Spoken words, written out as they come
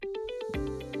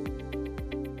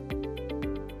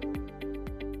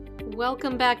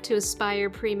Welcome back to Aspire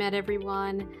Pre-Med,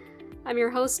 everyone. I'm your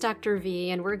host, Dr.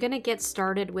 V, and we're going to get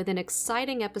started with an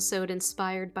exciting episode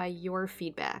inspired by your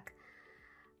feedback.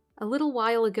 A little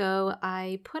while ago,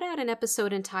 I put out an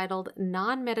episode entitled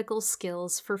Non-Medical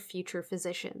Skills for Future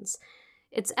Physicians.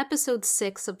 It's episode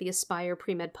 6 of the Aspire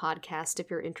Pre-Med podcast if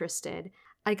you're interested.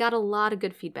 I got a lot of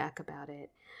good feedback about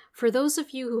it. For those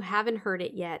of you who haven't heard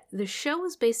it yet, the show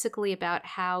is basically about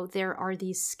how there are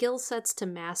these skill sets to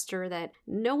master that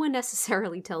no one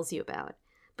necessarily tells you about.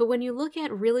 But when you look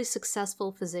at really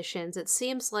successful physicians, it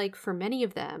seems like for many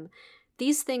of them,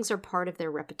 these things are part of their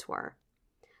repertoire.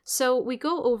 So we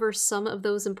go over some of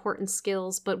those important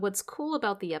skills, but what's cool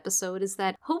about the episode is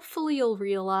that hopefully you'll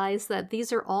realize that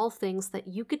these are all things that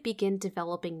you could begin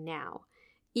developing now,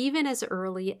 even as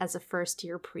early as a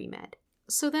first-year pre-med.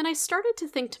 So then I started to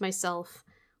think to myself,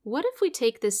 what if we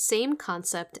take this same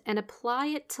concept and apply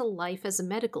it to life as a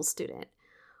medical student?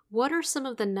 What are some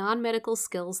of the non-medical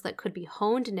skills that could be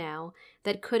honed now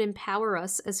that could empower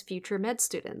us as future med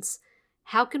students?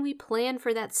 How can we plan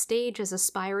for that stage as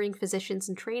aspiring physicians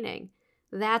in training?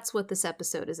 That's what this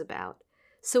episode is about.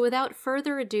 So without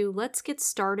further ado, let's get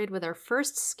started with our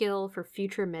first skill for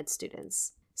future med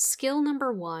students. Skill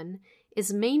number 1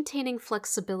 is maintaining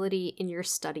flexibility in your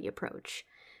study approach,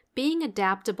 being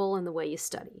adaptable in the way you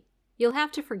study. You'll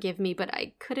have to forgive me, but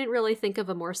I couldn't really think of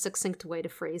a more succinct way to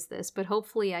phrase this, but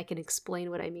hopefully I can explain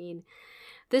what I mean.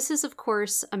 This is, of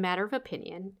course, a matter of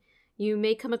opinion. You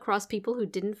may come across people who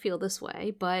didn't feel this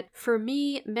way, but for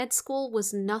me, med school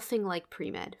was nothing like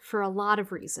pre-med for a lot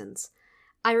of reasons.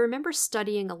 I remember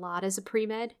studying a lot as a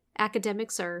pre-med.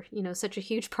 Academics are, such a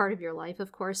huge part of your life,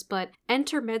 of course, but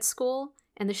enter med school,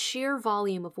 and the sheer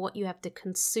volume of what you have to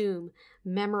consume,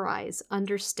 memorize,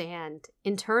 understand,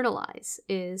 internalize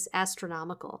is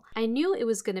astronomical. I knew it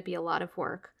was going to be a lot of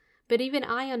work, but even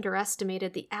I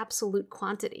underestimated the absolute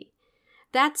quantity.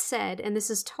 That said, and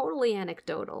this is totally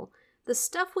anecdotal, the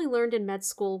stuff we learned in med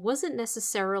school wasn't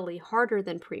necessarily harder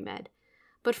than pre-med.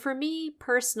 But for me,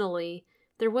 personally,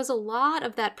 there was a lot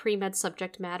of that pre-med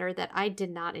subject matter that I did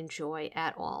not enjoy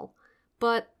at all.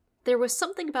 But there was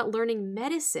something about learning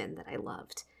medicine that I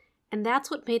loved, and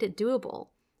that's what made it doable.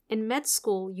 In med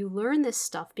school, you learn this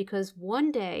stuff because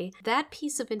one day that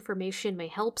piece of information may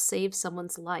help save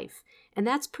someone's life, and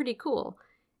that's pretty cool,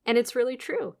 and it's really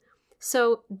true.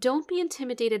 So don't be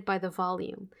intimidated by the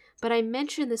volume, but I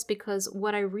mention this because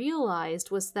what I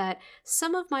realized was that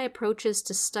some of my approaches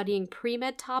to studying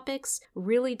pre-med topics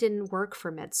really didn't work for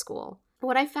med school.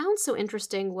 What I found so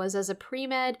interesting was as a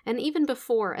pre-med, and even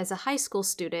before as a high school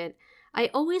student,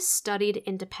 I always studied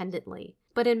independently.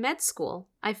 But in med school,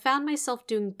 I found myself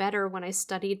doing better when I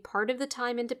studied part of the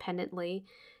time independently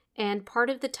and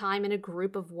part of the time in a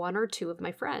group of 1 or 2 of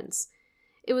my friends.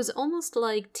 It was almost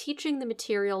like teaching the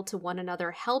material to one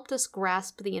another helped us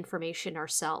grasp the information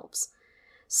ourselves.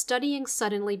 Studying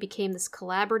suddenly became this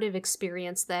collaborative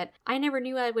experience that I never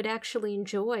knew I would actually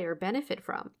enjoy or benefit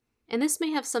from. And this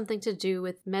may have something to do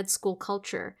with med school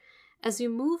culture. As you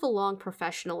move along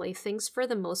professionally, things for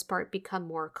the most part become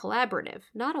more collaborative.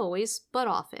 Not always, but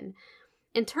often.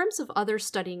 In terms of other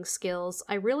studying skills,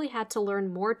 I really had to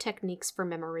learn more techniques for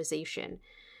memorization.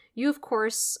 You, of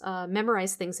course,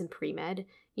 memorize things in pre-med,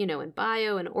 in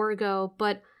bio and orgo,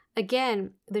 but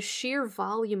again, the sheer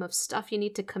volume of stuff you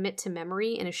need to commit to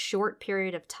memory in a short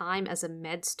period of time as a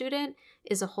med student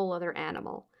is a whole other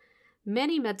animal.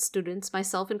 Many med students,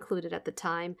 myself included at the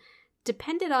time,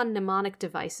 depended on mnemonic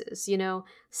devices,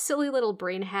 silly little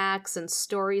brain hacks and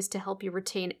stories to help you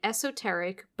retain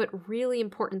esoteric but really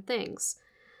important things.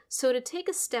 So to take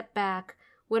a step back,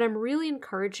 what I'm really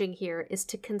encouraging here is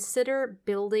to consider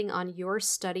building on your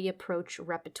study approach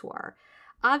repertoire.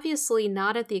 Obviously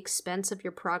not at the expense of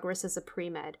your progress as a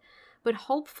pre-med, but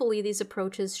hopefully these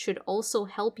approaches should also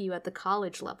help you at the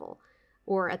college level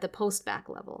or at the post-bac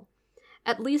level.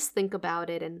 At least think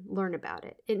about it and learn about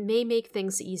it. It may make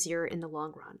things easier in the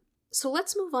long run. So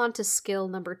let's move on to skill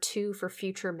number 2 for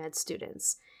future med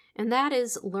students, and that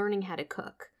is learning how to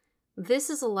cook.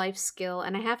 This is a life skill,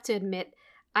 and I have to admit,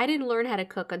 I didn't learn how to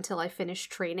cook until I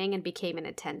finished training and became an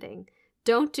attending.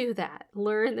 Don't do that.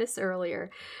 Learn this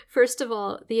earlier. First of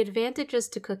all, the advantages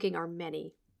to cooking are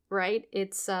many, right?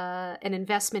 It's an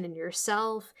investment in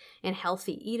yourself, in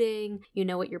healthy eating, you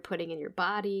know what you're putting in your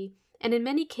body. And in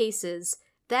many cases,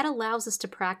 that allows us to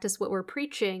practice what we're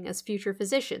preaching as future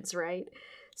physicians, right?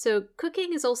 So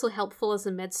cooking is also helpful as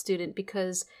a med student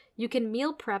because you can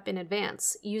meal prep in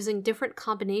advance using different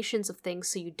combinations of things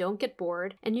so you don't get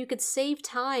bored, and you could save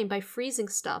time by freezing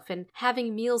stuff and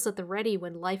having meals at the ready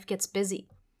when life gets busy.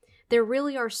 There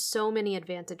really are so many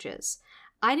advantages.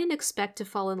 I didn't expect to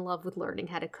fall in love with learning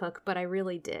how to cook, but I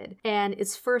really did. And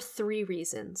it's for 3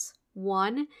 reasons.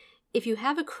 1, if you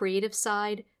have a creative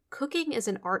side, cooking is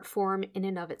an art form in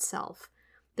and of itself.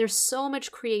 There's so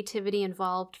much creativity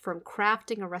involved, from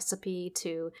crafting a recipe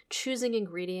to choosing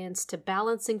ingredients to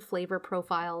balancing flavor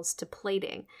profiles to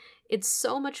plating. It's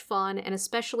so much fun, and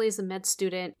especially as a med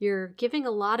student, you're giving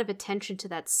a lot of attention to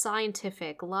that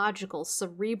scientific, logical,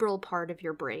 cerebral part of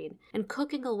your brain, and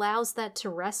cooking allows that to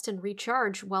rest and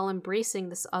recharge while embracing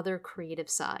this other creative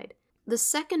side. The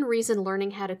second reason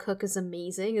learning how to cook is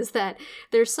amazing is that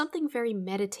there's something very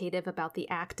meditative about the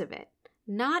act of it.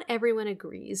 Not everyone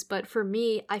agrees, but for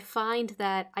me, I find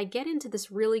that I get into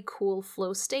this really cool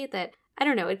flow state that, I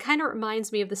don't know, it kind of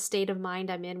reminds me of the state of mind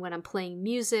I'm in when I'm playing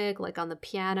music, like on the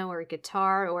piano or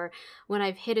guitar, or when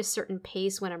I've hit a certain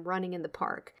pace when I'm running in the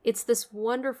park. It's this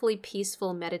wonderfully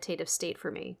peaceful, meditative state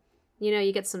for me. You know,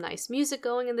 you get some nice music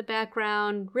going in the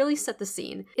background, really set the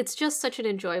scene. It's just such an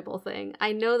enjoyable thing.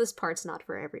 I know this part's not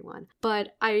for everyone,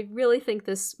 but I really think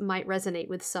this might resonate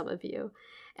with some of you.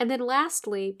 And then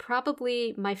lastly,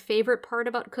 probably my favorite part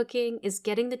about cooking is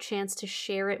getting the chance to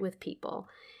share it with people.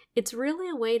 It's really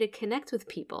a way to connect with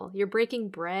people. You're breaking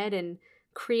bread and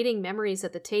creating memories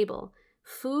at the table.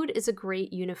 Food is a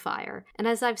great unifier. And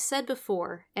as I've said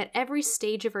before, at every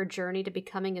stage of our journey to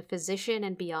becoming a physician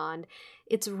and beyond,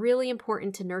 it's really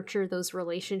important to nurture those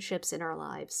relationships in our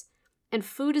lives. And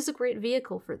food is a great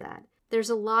vehicle for that. There's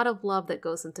a lot of love that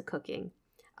goes into cooking.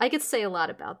 I could say a lot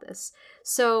about this.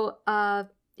 So,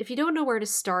 if you don't know where to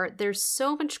start, there's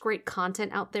so much great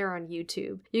content out there on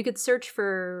YouTube. You could search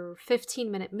for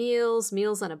 15-minute meals,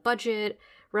 meals on a budget,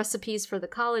 recipes for the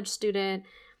college student.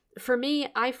 For me,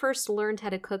 I first learned how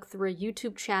to cook through a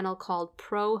YouTube channel called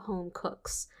Pro Home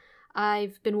Cooks.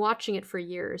 I've been watching it for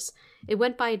years. It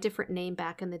went by a different name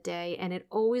back in the day, and it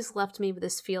always left me with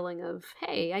this feeling of,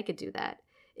 hey, I could do that.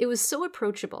 It was so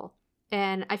approachable,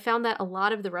 and I found that a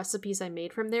lot of the recipes I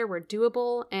made from there were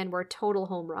doable and were total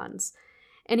home runs.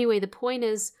 Anyway, the point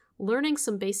is, learning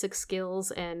some basic skills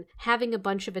and having a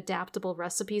bunch of adaptable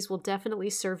recipes will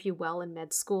definitely serve you well in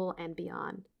med school and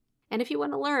beyond. And if you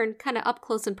want to learn kind of up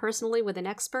close and personally with an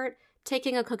expert,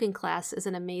 taking a cooking class is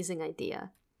an amazing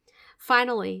idea.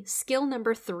 Finally, skill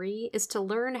number 3 is to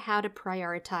learn how to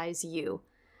prioritize you.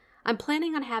 I'm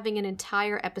planning on having an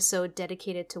entire episode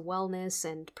dedicated to wellness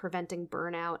and preventing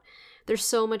burnout. There's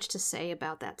so much to say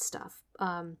about that stuff.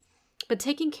 But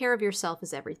taking care of yourself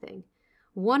is everything.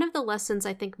 One of the lessons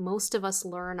I think most of us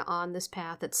learn on this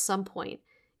path at some point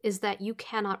is that you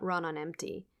cannot run on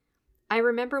empty. I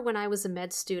remember when I was a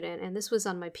med student, and this was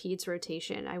on my peds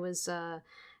rotation, I was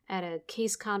at a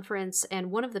case conference, and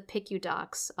one of the PICU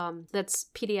docs, that's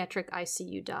pediatric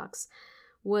ICU docs,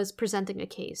 was presenting a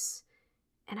case.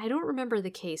 And I don't remember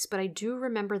the case, but I do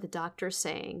remember the doctor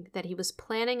saying that he was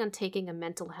planning on taking a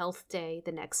mental health day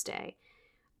the next day.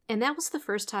 And that was the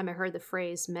first time I heard the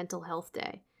phrase mental health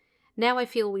day. Now I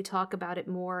feel we talk about it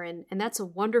more, and that's a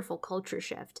wonderful culture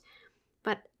shift.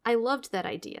 But I loved that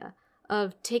idea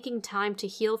of taking time to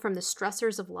heal from the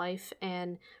stressors of life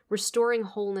and restoring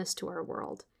wholeness to our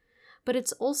world. But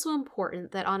it's also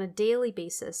important that on a daily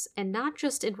basis, and not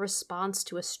just in response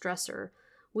to a stressor,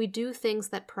 we do things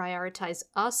that prioritize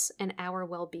us and our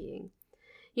well-being.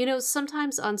 You know,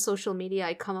 sometimes on social media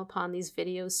I come upon these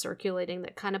videos circulating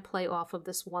that kind of play off of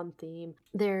this one theme.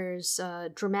 There's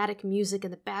dramatic music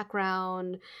in the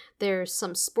background, there's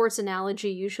some sports analogy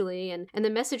usually, and the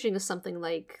messaging is something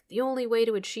like, the only way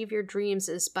to achieve your dreams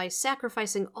is by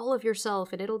sacrificing all of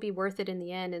yourself and it'll be worth it in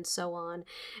the end, and so on.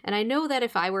 And I know that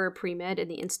if I were a pre-med in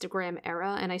the Instagram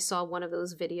era and I saw one of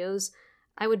those videos,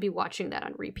 I would be watching that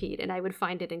on repeat and I would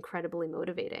find it incredibly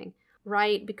motivating.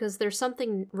 Right, because there's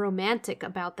something romantic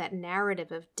about that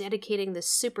narrative of dedicating this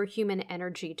superhuman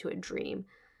energy to a dream.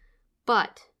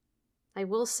 But I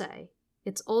will say,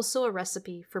 it's also a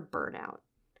recipe for burnout.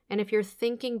 And if you're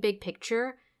thinking big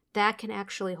picture, that can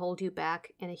actually hold you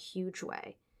back in a huge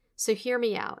way. So hear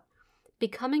me out.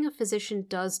 Becoming a physician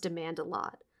does demand a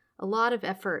lot of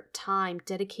effort, time,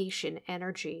 dedication,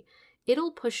 energy.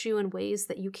 It'll push you in ways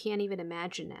that you can't even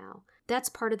imagine now. That's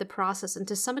part of the process, and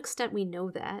to some extent we know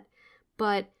that.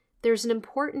 But there's an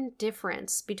important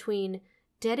difference between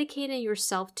dedicating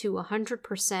yourself to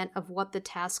 100% of what the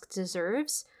task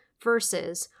deserves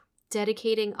versus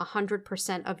dedicating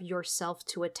 100% of yourself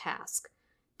to a task.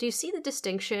 Do you see the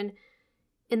distinction?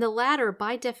 In the latter,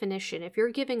 by definition, if you're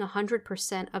giving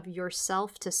 100% of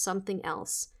yourself to something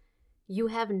else, you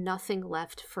have nothing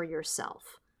left for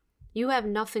yourself. You have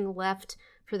nothing left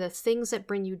for the things that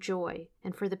bring you joy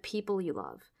and for the people you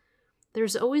love.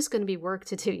 There's always going to be work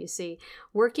to do, you see.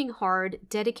 Working hard,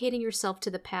 dedicating yourself to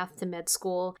the path to med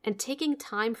school, and taking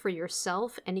time for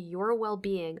yourself and your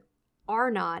well-being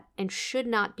are not and should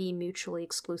not be mutually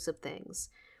exclusive things.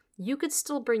 You could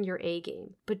still bring your A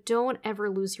game, but don't ever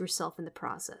lose yourself in the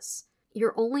process.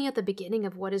 You're only at the beginning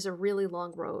of what is a really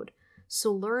long road,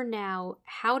 so learn now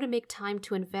how to make time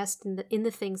to invest in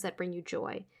the things that bring you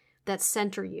joy, that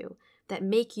center you, that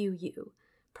make you you.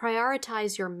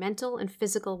 Prioritize your mental and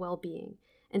physical well-being,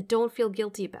 and don't feel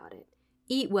guilty about it.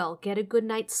 Eat well, get a good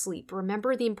night's sleep,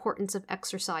 remember the importance of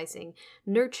exercising,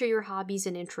 nurture your hobbies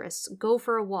and interests, go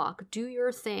for a walk, do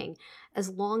your thing, as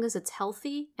long as it's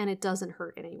healthy and it doesn't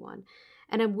hurt anyone.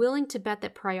 And I'm willing to bet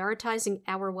that prioritizing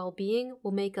our well-being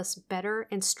will make us better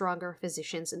and stronger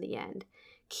physicians in the end.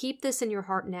 Keep this in your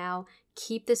heart now,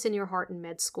 keep this in your heart in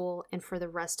med school, and for the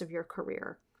rest of your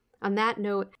career. On that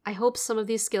note, I hope some of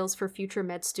these skills for future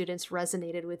med students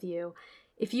resonated with you.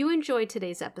 If you enjoyed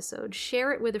today's episode,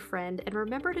 share it with a friend, and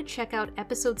remember to check out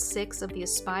episode 6 of the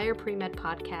Aspire Pre-Med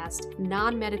podcast,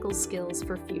 Non-Medical Skills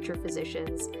for Future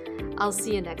Physicians. I'll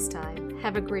see you next time.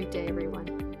 Have a great day,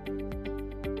 everyone.